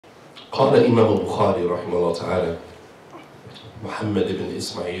قال إمام البخاري رحمه الله تعالى محمد بن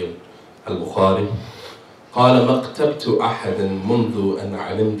إسماعيل البخاري قال ما اغتبت أحدا منذ أن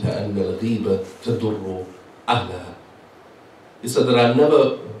علمت أن الغيبة تضر أهلها. He said that I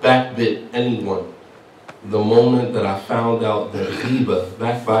never backbit anyone the moment that I found out that ghiba,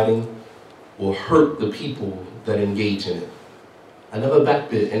 backbiting, will hurt the people that engage in it. I never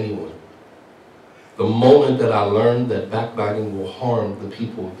backbit anyone the moment that I learned that backbiting will harm the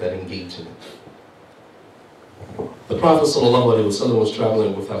people that engage in it. The Prophet ﷺ was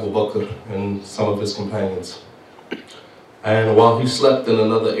traveling with Abu Bakr and some of his companions. And while he slept in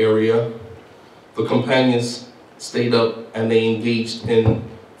another area, the companions stayed up and they engaged in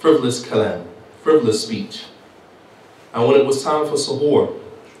frivolous kalam, frivolous speech. And when it was time for suhoor,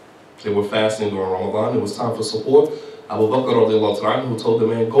 they were fasting during Ramadan, it was time for suhoor, Abu Bakr who told the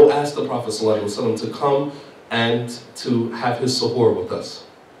man, go ask the Prophet ﷺ to come and to have his suhoor with us.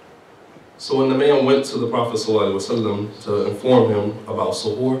 So when the man went to the Prophet ﷺ to inform him about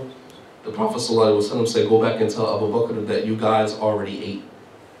suhoor, the Prophet ﷺ said, go back and tell Abu Bakr that you guys already ate.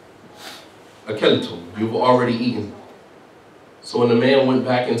 Akeltum, you've already eaten. So when the man went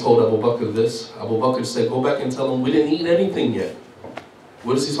back and told Abu Bakr this, Abu Bakr said, go back and tell him we didn't eat anything yet.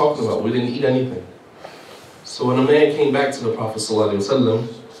 What is he talking about? We didn't eat anything. So when the man came back to the Prophet ﷺ,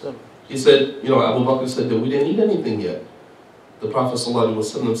 he said, Abu Bakr said that we didn't eat anything yet. The Prophet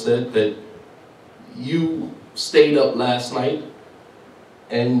ﷺ said that you stayed up last night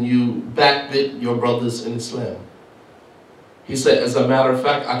and you backbit your brothers in Islam. He said, as a matter of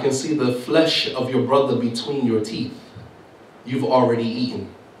fact, I can see the flesh of your brother between your teeth. You've already eaten.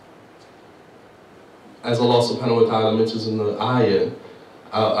 As Allah subhanahu wa ta'ala mentions in the ayah,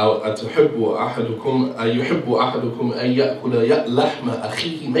 أَتُحِبُّ أَحَدُكُمْ أَيُحِبُّ أَحَدُكُمْ أَن يَأْكُلَ لَحْمَ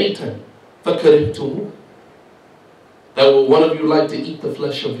أَخِيهِ مَيْتًا فَكَرِهْتُمُوهُ. That would one of you like to eat the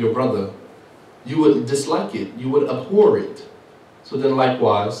flesh of your brother, you would dislike it, you would abhor it. So then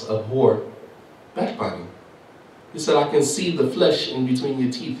likewise, abhor backbiting. He said, I can see the flesh in between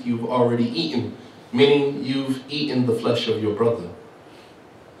your teeth you've already eaten, meaning you've eaten the flesh of your brother.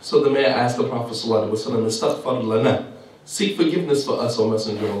 So the man asked the Prophet ﷺ, Istaghfar lana, seek forgiveness for us, O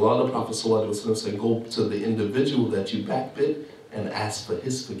Messenger of Allah. The Prophet ﷺ said, go to the individual that you backbit and ask for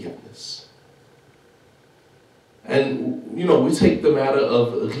his forgiveness. And, we take the matter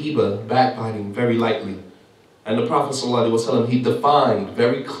of ghiba, backbiting, very lightly. And the Prophet ﷺ, he defined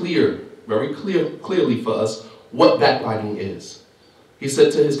very clearly for us what backbiting is. He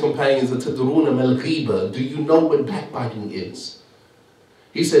said to his companions, "Atadruna mal ghiba? Do you know what backbiting is?"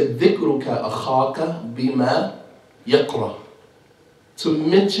 He said, "Dhikruka akhaka bima yakra." To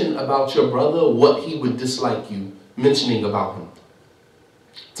mention about your brother what he would dislike you mentioning about him.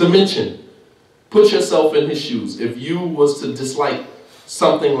 To mention, put yourself in his shoes. If you was to dislike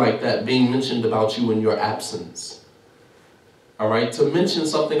something like that being mentioned about you in your absence. Alright, to mention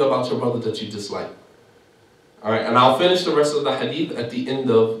something about your brother that you dislike. Alright, and I'll finish the rest of the hadith at the end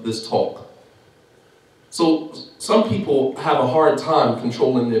of this talk. So, some people have a hard time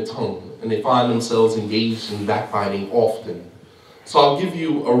controlling their tongue, and they find themselves engaged in backbiting often. So I'll give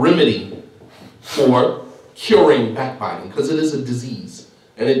you a remedy for curing backbiting, because it is a disease,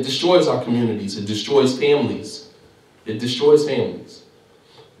 and it destroys our communities, it destroys families. It destroys families.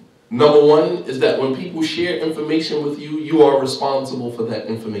 Number one is that when people share information with you, you are responsible for that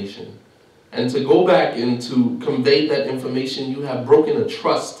information. And to go back and to convey that information, you have broken a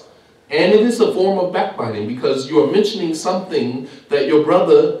trust. And it is a form of backbiting because you are mentioning something that your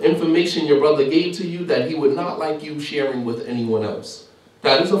brother, information your brother gave to you that he would not like you sharing with anyone else.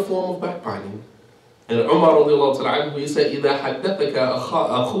 That is a form of backbiting. And Umar radiallahu ta'ala, he said, إِذَا حَدَّثَكَ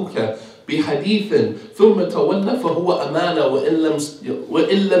أَخُوكَ بِحَدِيثٍ ثُمَّ تَوَلَّ فَهُوَ أَمَانَ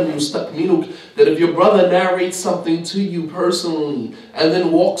وَإِن لَمْ يُسْتَكْمِلُكَ. That if your brother narrates something to you personally and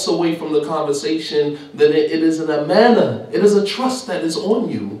then walks away from the conversation, then it is an amana. It is a trust that is on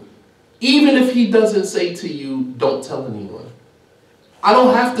you. Even if he doesn't say to you, don't tell anyone. I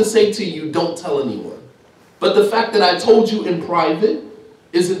don't have to say to you, don't tell anyone. But the fact that I told you in private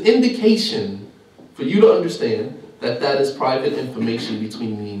is an indication for you to understand that that is private information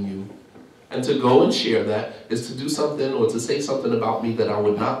between me and you. And to go and share that is to do something or to say something about me that I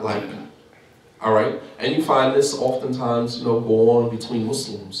would not like. Alright? And you find this oftentimes, go on between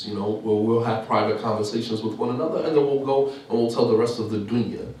Muslims, where we'll have private conversations with one another and then we'll go and we'll tell the rest of the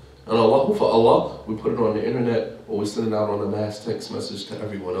dunya. And for Allah, we put it on the internet or we send it out on a mass text message to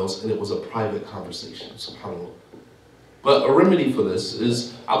everyone else, and it was a private conversation, subhanAllah. But a remedy for this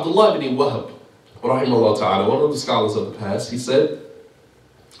is Abdullah ibn Wahab, rahimahullah ta'ala, one of the scholars of the past, he said,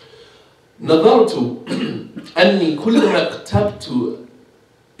 نظرت أني كلما اغتبت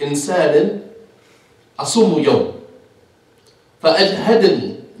إنسان أصوم يوم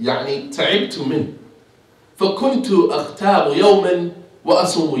فأجهدني يعني تعبت منه فكنت أغتاب يوما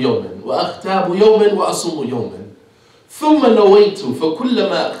وأصوم يوما وأغتاب يوما وأصوم يوما ثم نويت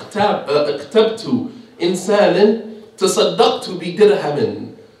فكلما اغتبت إنسانا تصدقت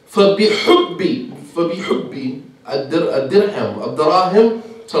بدرهم فبحبي الدراهم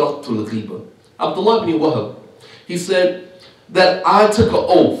تركت الغيبة. Abdullah ibn Wahab, he said that I took an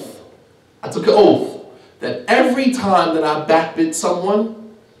oath that every time that I backbit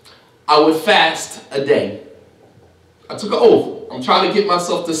someone, I would fast a day. I took an oath. I'm trying to get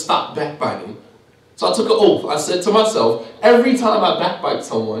myself to stop backbiting. So I took an oath. I said to myself, every time I backbite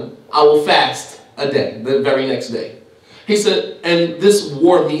someone, I will fast a day, the very next day. He said, and this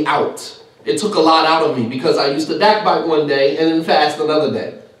wore me out. It took a lot out of me because I used to backbite one day and then fast another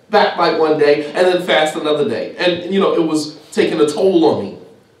day. Backbite one day and then fast another day. And, you know, it was taking a toll on me.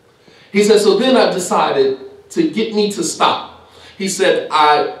 He said, so then I decided to get me to stop. He said,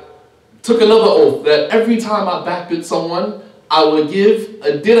 I took another oath that every time I backbit someone, I would give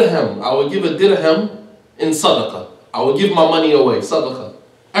a dirham. I would give a dirham in sadaqah. I would give my money away, sadaqah.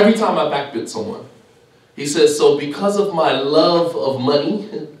 Every time I backbit someone. He says, so because of my love of money,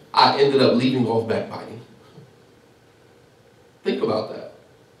 I ended up leaving off backbiting. Think about that.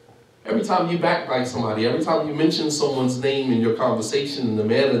 Every time you backbite somebody, every time you mention someone's name in your conversation in a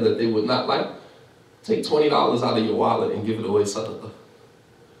manner that they would not like, take $20 out of your wallet and give it away sadaqah.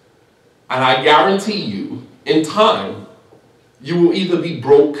 And I guarantee you, in time, you will either be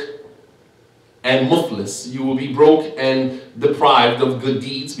broke and muflis. You will be broke and deprived of good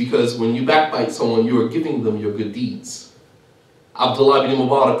deeds, because when you backbite someone, you are giving them your good deeds. Abdullah ibn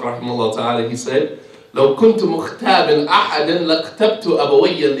Mubarak, rahimahullah ta'ala, he said, لو كنت مغتابا أحدا لاغتبت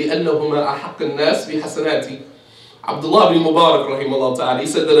أبوي لأنهما أحق الناس بحسناتي. Abdullah ibn Mubarak, rahimahullah ta'ala, he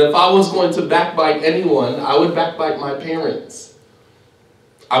said that if I was going to backbite anyone, I would backbite my parents.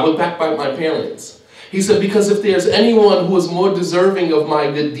 I would backbite my parents. He said, because if there's anyone who is more deserving of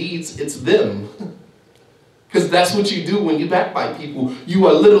my good deeds, it's them. Because that's what you do when you backbite people. You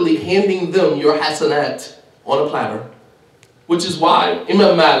are literally handing them your hasanat on a platter. Which is why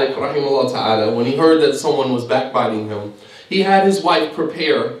Imam Malik, rahimahullah ta'ala, when he heard that someone was backbiting him, he had his wife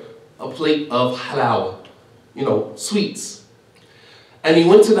prepare a plate of halaqa, you know, sweets. And he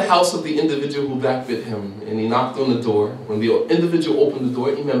went to the house of the individual who backbit him, and he knocked on the door. When the individual opened the door,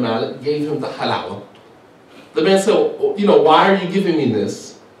 Imam Malik gave him the halaqa. The man said, you know, why are you giving me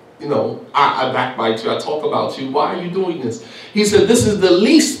this? You know, I backbite you, I talk about you, why are you doing this? He said, this is the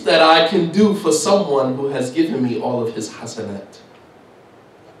least that I can do for someone who has given me all of his hasanat.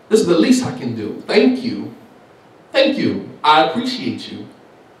 This is the least I can do. Thank you. Thank you. I appreciate you.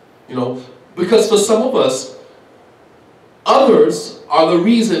 You know, because for some of us, others are the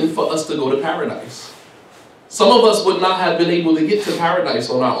reason for us to go to paradise. Some of us would not have been able to get to paradise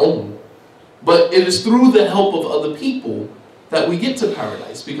on our own. But it is through the help of other people that we get to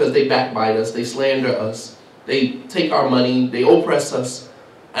paradise, because they backbite us, they slander us, they take our money, they oppress us.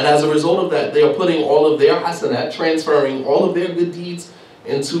 And as a result of that, they are putting all of their hasanat, transferring all of their good deeds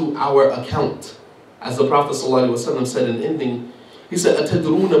into our account. As the Prophet ﷺ said in ending, he said,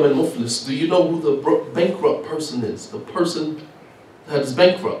 "Atadruna man muflis." Do you know who the bankrupt person is? The person that is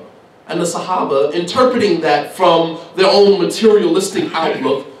bankrupt. And the Sahaba, interpreting that from their own materialistic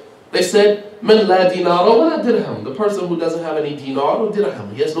outlook, they said, "Man la dinar wa la dirham." The person who doesn't have any dinar or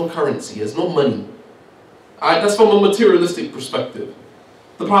dirham. He has no currency, he has no money. Alright, that's from a materialistic perspective.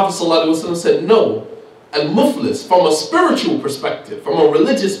 The Prophet ﷺ said, no, al-muflis, from a spiritual perspective, from a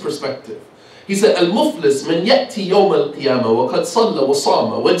religious perspective. He said, al-muflis man ya'ti yawm al-qiyamah wa qad salla wa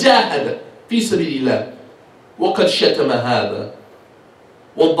sama wa jahada fi sabilillah wa qad shatama hadha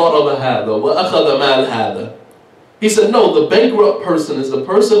wa daraba hadha wa akhadha mal hadha. He said, no, the bankrupt person is the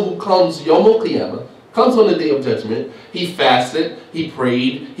person who comes yawm al-qiyamah, comes on the day of judgment. He fasted, he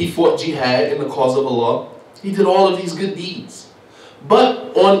prayed, he fought jihad in the cause of Allah. He did all of these good deeds.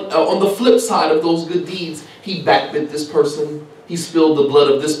 But on the flip side of those good deeds, he backbit this person, he spilled the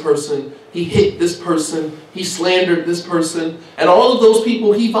blood of this person, he hit this person, he slandered this person, and all of those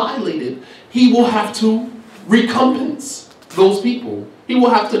people he violated. He will have to recompense those people. He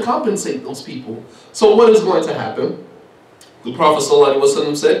will have to compensate those people. So what is going to happen? The Prophet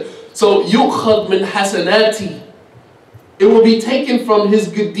ﷺ said, so yukhad min hasanati. It will be taken from his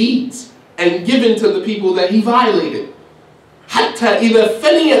good deeds and given to the people that he violated. Hatta idha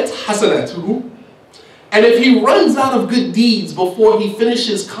faniyat hasanatuhu. And if he runs out of good deeds before he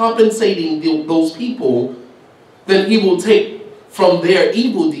finishes compensating those people, then he will take from their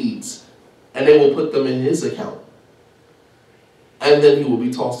evil deeds and they will put them in his account. and then he will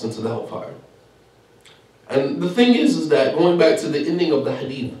be tossed into the hellfire. And the thing is that going back to the ending of the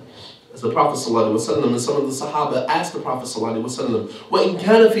hadith, as the Prophet ﷺ and some of the Sahaba asked the Prophet ﷺ, وَإِنْ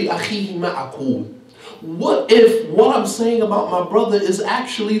كَانَ فِي أَخِيهِ مَا أَقُولُ, what if what I'm saying about my brother is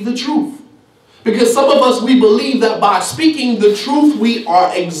actually the truth? Because some of us, we believe that by speaking the truth, we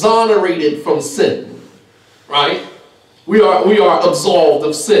are exonerated from sin. Right? We are absolved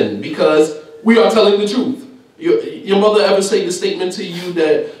of sin because we are telling the truth. Your mother ever say the statement to you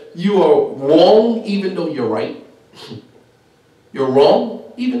that you are wrong even though you're right? You're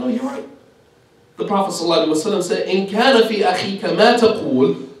wrong even though you're right. The Prophet ﷺ said, إِن كَانَ فِي أَخِيكَ مَا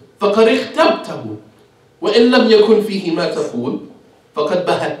تَقُولُ فَقَدْ اخْتَبْتَهُ وَإِن لَمْ يَكُنْ فِيهِ مَا تَقُولُ فَقَدْ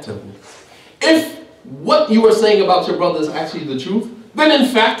بَهَتَّهُ. If what you are saying about your brother is actually the truth, then in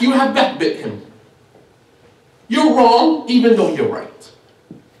fact you have backbit him. You're wrong even though you're right.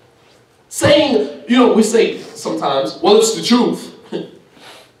 Saying, we say sometimes, well, it's the truth.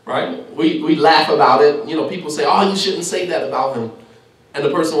 Right? We laugh about it. People say, oh, you shouldn't say that about him. And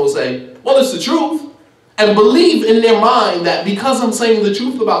the person will say, well, it's the truth. And believe in their mind that because I'm saying the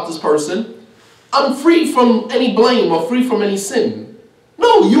truth about this person, I'm free from any blame or free from any sin.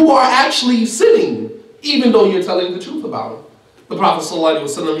 No, you are actually sinning, even though you're telling the truth about him. The Prophet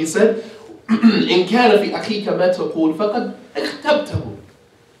ﷺ, he said, إِن كَانَ فِي أَخِيكَ مَا تَقُولُ فَقَدْ اخْتَبْتَهُ.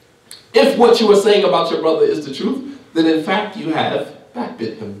 If what you are saying about your brother is the truth, then in fact you have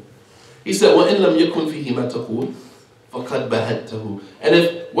backbit him. He said, وَإِن لَمْ يَكُنْ فِيهِ مَا تَقُولُ فَقَدْ بَهَتَّهُ. And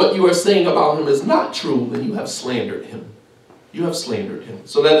if what you are saying about him is not true, then you have slandered him. You have slandered him.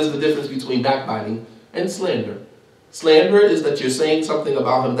 So that is the difference between backbiting and slander. Slander is that you're saying something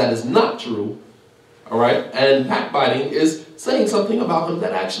about him that is not true, all right? And backbiting is saying something about him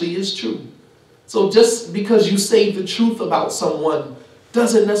that actually is true. So just because you say the truth about someone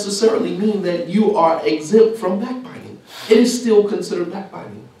doesn't necessarily mean that you are exempt from backbiting. It is still considered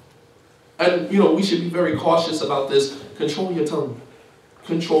backbiting. And, we should be very cautious about this. Control your tongue.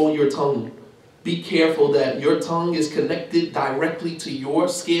 Control your tongue. Be careful that your tongue is connected directly to your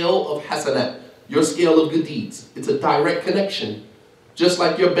scale of hasanat, your scale of good deeds. It's a direct connection. Just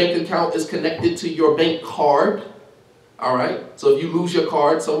like your bank account is connected to your bank card. All right? So if you lose your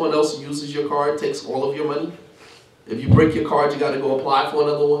card, someone else uses your card, takes all of your money. If you break your card, you got to go apply for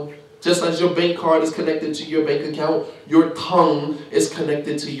another one. Just as your bank card is connected to your bank account, your tongue is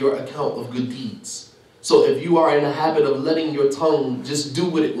connected to your account of good deeds. So if you are in a habit of letting your tongue just do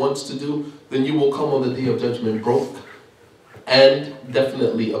what it wants to do, then you will come on the day of judgment broke and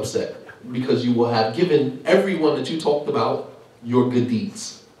definitely upset, because you will have given everyone that you talked about your good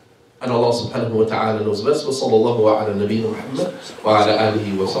deeds. And Allah subhanahu wa ta'ala knows best. وصلى الله على نبينا محمد وعلى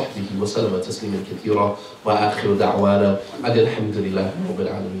آله وصحبه وسلم تسليما كثيرا وآخر دعوانا أن الحمد لله رب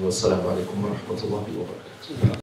العالمين والسلام عليكم ورحمة الله وبركاته.